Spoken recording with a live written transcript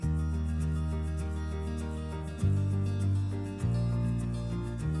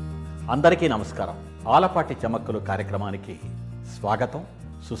అందరికీ నమస్కారం. ఆలపాటి చమక్కులు కార్యక్రమానికి స్వాగతం,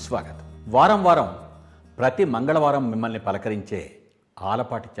 సుస్వాగతం. వారం వారం ప్రతి మంగళవారం మిమ్మల్ని పలకరించే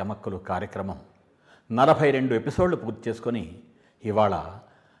ఆలపాటి చమక్కులు కార్యక్రమం 42 ఎపిసోడ్లు పూర్తి చేసుకొని ఇవాళ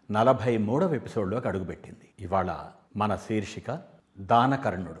 43వ ఎపిసోడ్లోకి అడుగుపెట్టింది. ఇవాళ మన శీర్షిక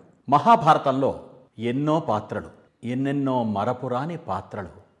దానకర్ణుడు. మహాభారతంలో ఎన్నో పాత్రలు, ఎన్నెన్నో మరపురాని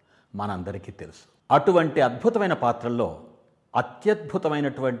పాత్రలు మనందరికీ తెలుసు. అటువంటి అద్భుతమైన పాత్రల్లో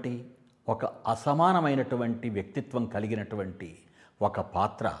అత్యద్భుతమైనటువంటి ఒక అసమానమైనటువంటి వ్యక్తిత్వం కలిగినటువంటి ఒక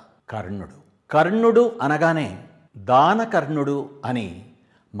పాత్ర కర్ణుడు. కర్ణుడు అనగానే దానకర్ణుడు అని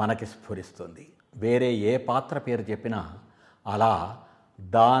మనకి స్ఫురిస్తుంది. వేరే ఏ పాత్ర పేరు చెప్పినా అలా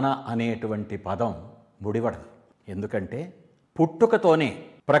దాన అనేటువంటి పదం ముడివడదు. ఎందుకంటే పుట్టుకతోనే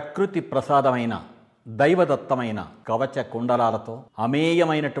ప్రకృతి ప్రసాదమైన దైవదత్తమైన కవచ కుండలాలతో,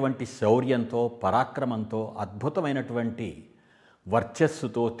 అమేయమైనటువంటి శౌర్యంతో, పరాక్రమంతో, అద్భుతమైనటువంటి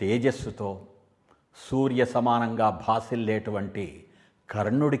వర్చస్సుతో, తేజస్సుతో సూర్య సమానంగా భాసిల్లేటువంటి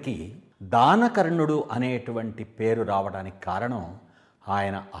కర్ణుడికి దానకర్ణుడు అనేటువంటి పేరు రావడానికి కారణం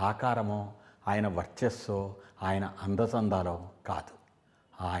ఆయన ఆకారమో, ఆయన వర్చస్సో, ఆయన అందచందాలో కాదు,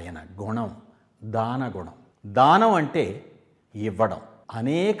 ఆయన గుణం, దానగుణం. దానం అంటే ఇవ్వడం.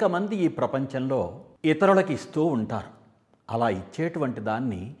 అనేక మంది ఈ ప్రపంచంలో ఇతరులకు ఇస్తూ ఉంటారు. అలా ఇచ్చేటువంటి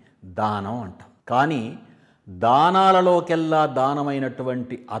దాన్ని దానం అంటాం. కానీ దానాలలోకెల్లా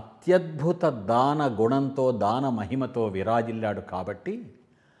దానమైనటువంటి అత్యద్భుత దాన గుణంతో, దాన మహిమతో విరాజిల్లాడు కాబట్టి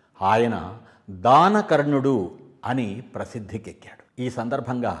ఆయన దానకర్ణుడు అని ప్రసిద్ధికెక్కాడు. ఈ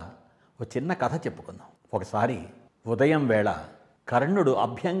సందర్భంగా ఒక చిన్న కథ చెప్పుకుందాం. ఒకసారి ఉదయం వేళ కర్ణుడు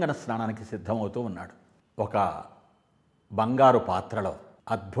అభ్యంగన స్నానానికి సిద్ధమవుతూ ఉన్నాడు. ఒక బంగారు పాత్రలో,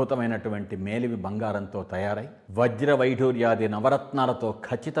 అద్భుతమైనటువంటి మేలిమి బంగారంతో తయారై వజ్ర వైఢూర్యాది నవరత్నాలతో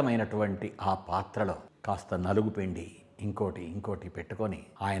ఖచ్చితమైనటువంటి ఆ పాత్రలో కాస్త నలుగు పిండి ఇంకోటి పెట్టుకొని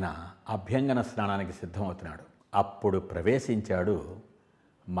ఆయన అభ్యంగన స్నానానికి సిద్ధమవుతున్నాడు. అప్పుడు ప్రవేశించాడు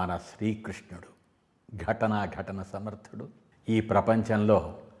మన శ్రీకృష్ణుడు. ఘటన సమర్థుడు. ఈ ప్రపంచంలో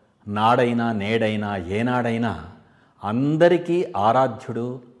నాడైనా నేడైనా ఏనాడైనా అందరికీ ఆరాధ్యుడు,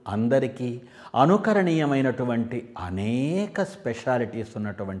 అందరికీ అనుకరణీయమైనటువంటి అనేక స్పెషాలిటీస్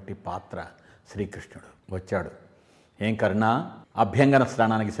ఉన్నటువంటి పాత్ర శ్రీకృష్ణుడు. వచ్చాడు. ఏం కర్ణ, అభ్యంగన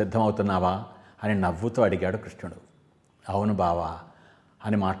స్నానానికి సిద్ధమవుతున్నావా అని నవ్వుతూ అడిగాడు కృష్ణుడు. అవును బావా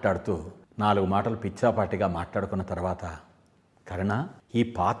అని మాట్లాడుతూ 4 మాటలు పిచ్చాపాటిగా మాట్లాడుకున్న తర్వాత, కర్ణ, ఈ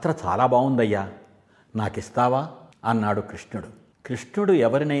పాత్ర చాలా బాగుందయ్యా, నాకిస్తావా అన్నాడు కృష్ణుడు. కృష్ణుడు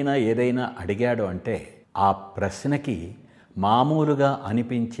ఎవరినైనా ఏదైనా అడిగాడు అంటే ఆ ప్రశ్నకి మామూలుగా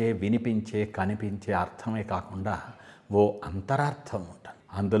అనిపించే, వినిపించే, కనిపించే అర్థమే కాకుండా ఓ అంతరార్థం ఉంటుంది.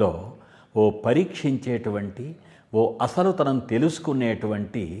 అందులో ఓ పరీక్షించేటువంటి, ఓ అసలుతనం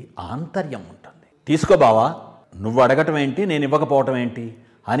తెలుసుకునేటువంటి ఆంతర్యం ఉంటుంది. తీసుకో బావా, నువ్వు అడగటం ఏంటి, నేను ఇవ్వకపోవటం ఏంటి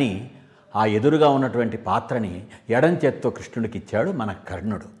అని ఆ ఎదురుగా ఉన్నటువంటి పాత్రని ఎడం చేత్తో కృష్ణుడికి ఇచ్చాడు మన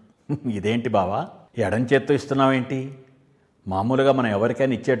కర్ణుడు. ఇదేంటి బావా, ఎడం చేత్తో ఇస్తున్నావేంటి? మామూలుగా మనం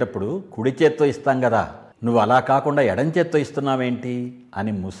ఎవరికైనా ఇచ్చేటప్పుడు కుడి చేత్తో ఇస్తాం కదా, నువ్వు అలా కాకుండా ఎడం చేత్తో ఇస్తున్నావేంటి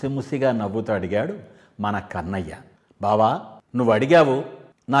అని ముసిముసిగా నవ్వుతూ అడిగాడు మన కన్నయ్య. బావా, నువ్వు అడిగావు,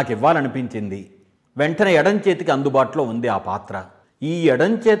 నాకు ఇవ్వాలనిపించింది, వెంటనే ఎడం చేతికి అందుబాటులో ఉంది ఆ పాత్ర. ఈ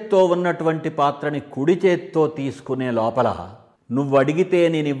ఎడం చేత్తో ఉన్నటువంటి పాత్రని కుడి చేత్తో తీసుకునే లోపల నువ్వు అడిగితే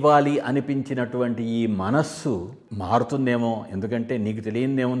నేను ఇవ్వాలి అనిపించినటువంటి ఈ మనస్సు మారుతుందేమో. ఎందుకంటే నీకు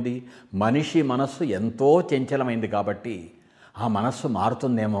తెలియనిదేముంది, మనిషి మనస్సు ఎంతో చంచలమైంది కాబట్టి ఆ మనస్సు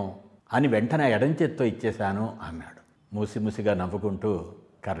మారుతుందేమో అని వెంటనే ఎడం చేత్తో ఇచ్చేశాను అన్నాడు. మూసిముసిగా నవ్వుకుంటూ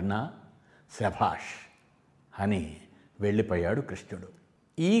కర్ణ, శభాష్ అని వెళ్ళిపోయాడు కృష్ణుడు.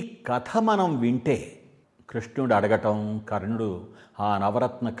 ఈ కథ మనం వింటే కృష్ణుడు అడగటం, కర్ణుడు ఆ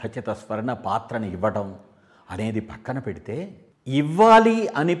నవరత్న ఖచ్చిత స్వర్ణ పాత్రని ఇవ్వడం అనేది పక్కన పెడితే, ఇవ్వాలి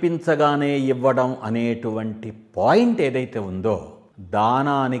అనిపించగానే ఇవ్వడం అనేటువంటి పాయింట్ ఏదైతే ఉందో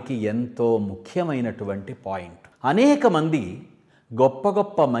దానానికి ఎంతో ముఖ్యమైనటువంటి పాయింట్. అనేక మంది గొప్ప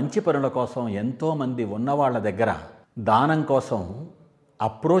గొప్ప మంచి పనుల కోసం, ఎంతోమంది ఉన్నవాళ్ల దగ్గర దానం కోసం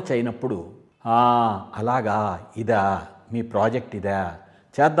అప్రోచ్ అయినప్పుడు, అలాగా, ఇదా మీ ప్రాజెక్ట్, ఇదా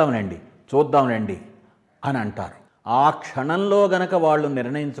చేద్దాంలేండి, చూద్దాంలేండి అని అంటారు. ఆ క్షణంలో గనక వాళ్ళు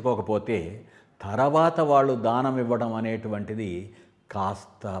నిర్ణయించుకోకపోతే తర్వాత వాళ్ళు దానం ఇవ్వడం అనేటువంటిది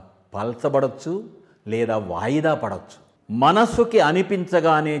కాస్త పల్చబడచ్చు, లేదా వాయిదా పడవచ్చు. మనస్సుకి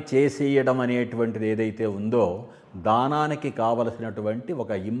అనిపించగానే చేసేయడం అనేటువంటిది ఏదైతే ఉందో దానానికి కావలసినటువంటి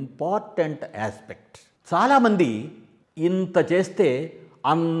ఒక ఇంపార్టెంట్ ఆస్పెక్ట్. చాలామంది ఇంత చేస్తే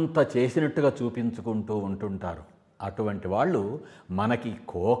అంత చేసినట్టుగా చూపించుకుంటూ ఉంటుంటారు. అటువంటి వాళ్ళు మనకి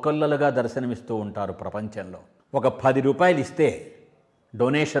కోకొల్లలుగా దర్శనమిస్తూ ఉంటారు ప్రపంచంలో. ఒక 10 రూపాయలు ఇస్తే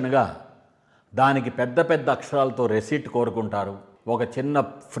డొనేషన్గా దానికి పెద్ద పెద్ద అక్షరాలతో రెసిట్ కోరుకుంటారు. ఒక చిన్న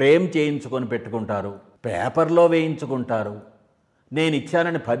ఫ్రేమ్ చేయించుకొని పెట్టుకుంటారు, పేపర్లో వేయించుకుంటారు, నేను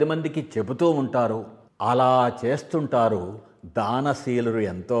ఇచ్చానని 10 మందికి చెబుతూ ఉంటారు. అలా చేస్తుంటారు దానశీలురు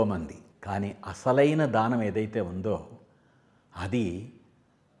ఎంతోమంది. కానీ అసలైన దానం ఏదైతే ఉందో అది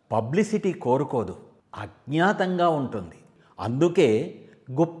పబ్లిసిటీ కోరుకోదు, అజ్ఞాతంగా ఉంటుంది. అందుకే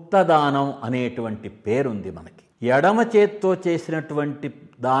గుప్తదానం అనేటువంటి పేరుంది మనకి. ఎడమ చేత్తో చేసినటువంటి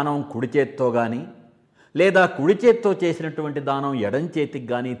దానం కుడి చేత్తో కానీ, లేదా కుడి చేత్తో చేసినటువంటి దానం ఎడం చేతికి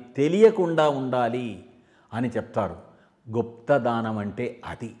కానీ తెలియకుండా ఉండాలి అని చెప్తారు. గుప్తదానం అంటే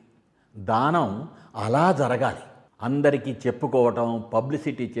అది. దానం అలా జరగాలి. అందరికీ చెప్పుకోవటం,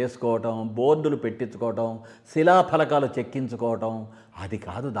 పబ్లిసిటీ చేసుకోవటం, బోర్డులు పెట్టించుకోవటం, శిలాఫలకాలు చెక్కించుకోవటం, అది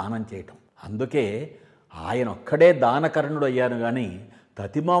కాదు దానం చేయటం. అందుకే ఆయన ఒక్కడే దానకర్ణుడు అయ్యారు. కానీ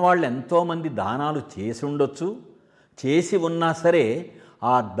తతిమ వాళ్ళు ఎంతోమంది దానాలు చేసి ఉండొచ్చు. చేసి ఉన్నా సరే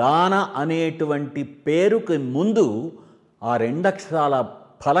ఆ దాన అనేటువంటి పేరుకి ముందు ఆ 2 అక్షరాల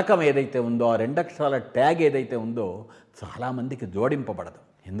ఫలకం ఏదైతే ఉందో, ఆ 2 అక్షరాల ట్యాగ్ ఏదైతే ఉందో చాలామందికి జోడింపబడదు.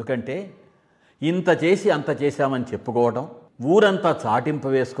 ఎందుకంటే ఇంత చేసి అంత చేశామని చెప్పుకోవటం, ఊరంతా చాటింపు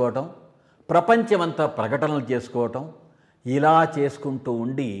వేసుకోవటం, ప్రపంచమంతా ప్రకటనలు చేసుకోవటం, ఇలా చేసుకుంటూ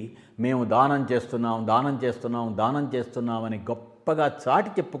ఉండి మేము దానం చేస్తున్నాం, దానం చేస్తున్నాం, దానం చేస్తున్నామని గొప్పగా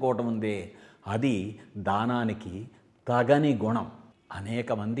చాటి చెప్పుకోవటం ఉందే, అది దానానికి తగని గుణం.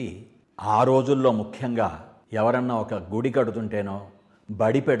 అనేక మంది ఆ రోజుల్లో ముఖ్యంగా ఎవరన్నా ఒక గుడి కడుతుంటేనో,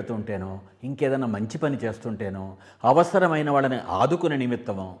 బడి పెడుతుంటేనో, ఇంకేదన్నా మంచి పని చేస్తుంటేనో, అవసరమైన వాళ్ళని ఆదుకునే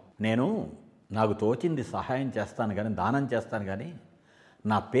నిమిత్తమో నాకు తోచింది సహాయం చేస్తాను కానీ, దానం చేస్తాను కానీ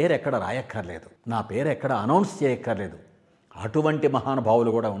నా పేరు ఎక్కడ రాయక్కర్లేదు, నా పేరు ఎక్కడ అనౌన్స్ చేయక్కర్లేదు. అటువంటి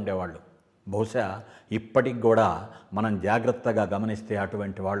మహానుభావులు కూడా ఉండేవాళ్ళు. బహుశా ఇప్పటికి కూడా మనం జాగ్రత్తగా గమనిస్తే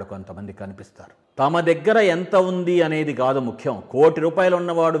అటువంటి వాళ్ళు కొంతమంది కనిపిస్తారు. తమ దగ్గర ఎంత ఉంది అనేది కాదు ముఖ్యం. 1 కోటి రూపాయలు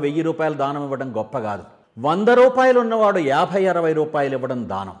ఉన్నవాడు 1000 రూపాయలు దానం ఇవ్వడం గొప్ప కాదు. 100 రూపాయలు ఉన్నవాడు 50-60 రూపాయలు ఇవ్వడం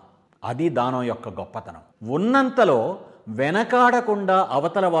దానం. అది దానం యొక్క గొప్పతనం. ఉన్నంతలో వెనకాడకుండా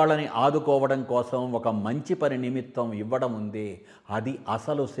అవతల వాళ్ళని ఆదుకోవడం కోసం ఒక మంచి పని నిమిత్తం ఇవ్వడం ఉంది, అది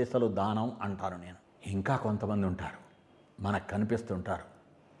అసలు సిసలు దానం అంటారు నేను. ఇంకా కొంతమంది ఉంటారు, మనకు కనిపిస్తుంటారు.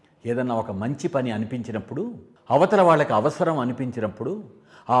 ఏదన్నా ఒక మంచి పని అనిపించినప్పుడు, అవతల వాళ్ళకి అవసరం అనిపించినప్పుడు,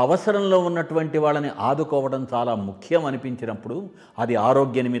 ఆ అవసరంలో ఉన్నటువంటి వాళ్ళని ఆదుకోవడం చాలా ముఖ్యం అనిపించినప్పుడు, అది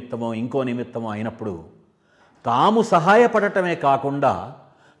ఆరోగ్య నిమిత్తమో ఇంకో నిమిత్తమో అయినప్పుడు తాము సహాయపడటమే కాకుండా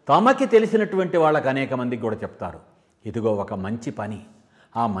తమకి తెలిసినటువంటి వాళ్ళకి అనేక మందికి కూడా చెప్తారు, ఇదిగో ఒక మంచి పని,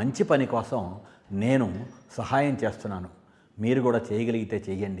 ఆ మంచి పని కోసం నేను సహాయం చేస్తున్నాను, మీరు కూడా చేయగలిగితే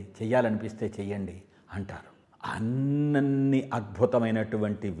చెయ్యండి, చెయ్యాలనిపిస్తే చెయ్యండి అంటారు. అన్నీ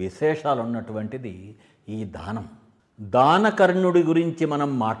అద్భుతమైనటువంటి విశేషాలు ఉన్నటువంటిది ఈ దానం. దానకర్ణుడి గురించి మనం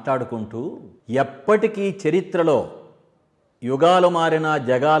మాట్లాడుకుంటూ ఎప్పటికీ చరిత్రలో యుగాలు మారినా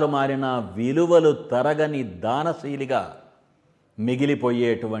జగాలు మారినా విలువలు తరగని దానశీలిగా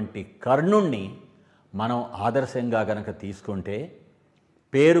మిగిలిపోయేటువంటి కర్ణుణ్ణి మనం ఆదర్శంగా గనక తీసుకుంటే,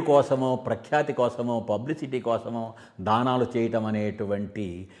 పేరు కోసమో ప్రఖ్యాతి కోసమో పబ్లిసిటీ కోసమో దానాలు చేయటం అనేటువంటి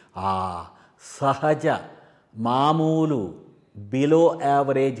ఆ సహజ మామూలు బిలో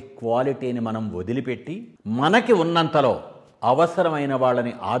యావరేజ్ క్వాలిటీని మనం వదిలిపెట్టి, మనకి ఉన్నంతలో అవసరమైన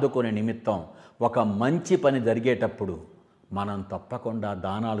వాళ్ళని ఆదుకునే నిమిత్తం ఒక మంచి పని జరిగేటప్పుడు మనం తప్పకుండా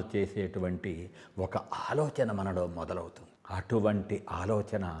దానాలు చేసేటువంటి ఒక ఆలోచన మనలో మొదలవుతుంది. అటువంటి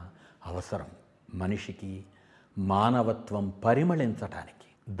ఆలోచన అవసరం మనిషికి మానవత్వం పరిమళించటానికి.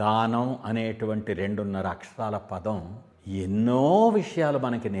 దానం అనేటువంటి 2.5 అక్షరాల పదం ఎన్నో విషయాలు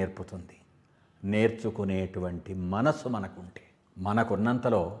మనకి నేర్పుతుంది. నేర్చుకునేటువంటి మనసు మనకుంటే,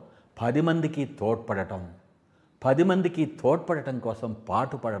 మనకున్నంతలో 10 మందికి తోడ్పడటం, 10 మందికి తోడ్పడటం కోసం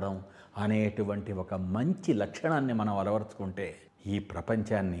పాటుపడడం అనేటువంటి ఒక మంచి లక్షణాన్ని మనం అలవరుచుకుంటే ఈ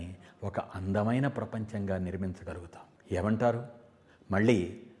ప్రపంచాన్ని ఒక అందమైన ప్రపంచంగా నిర్మించగలుగుతాం. ఏమంటారు? మళ్ళీ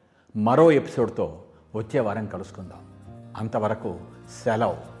మరో ఎపిసోడ్తో వచ్చే వారం కలుసుకుందాం. అంతవరకు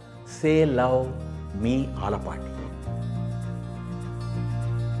సెలవు. సే లవ్, మీ ఆలపాటి.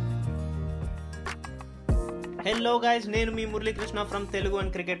 హలో గైస్, నేను మీ Muralikrishna from Telugu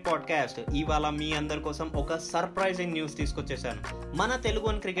one cricket podcast. ఇవాళ మీ అందరి కోసం ఒక సర్ప్రైజింగ్ న్యూస్ తీసుకొచ్చేసాను. మన Telugu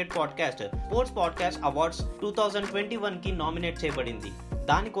one cricket podcast sports podcast awards 2021కి నామినేట్ చేయబడింది.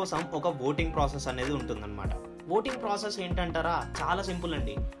 దానికోసం ఒక ఓటింగ్ ప్రాసెస్ అనేది ఉంటుందన్నమాట. ఓటింగ్ ప్రాసెస్ ఏంటంటారా? చాలా సింపుల్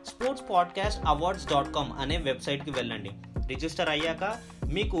అండి. sportspodcastawards.com అనే వెబ్సైట్కి వెళ్ళండి. రిజిస్టర్ అయ్యాక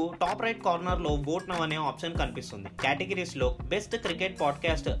మీకు టాప్ రైట్ కార్నర్లో ఓట్ నౌ అనే ఆప్షన్ కనిపిస్తుంది. కేటగిరీస్లో బెస్ట్ క్రికెట్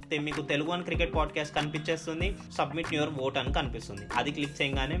పాడ్కాస్ట్ మీకు తెలుగు వన్ క్రికెట్ పాడ్కాస్ట్ కనిపించేస్తుంది. సబ్మిట్ యువర్ ఓట్ అని కనిపిస్తుంది. అది క్లిక్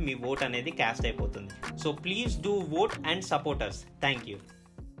చేయగానే మీ ఓట్ అనేది క్యాస్ట్ అయిపోతుంది. So please do vote and support us. Thank you.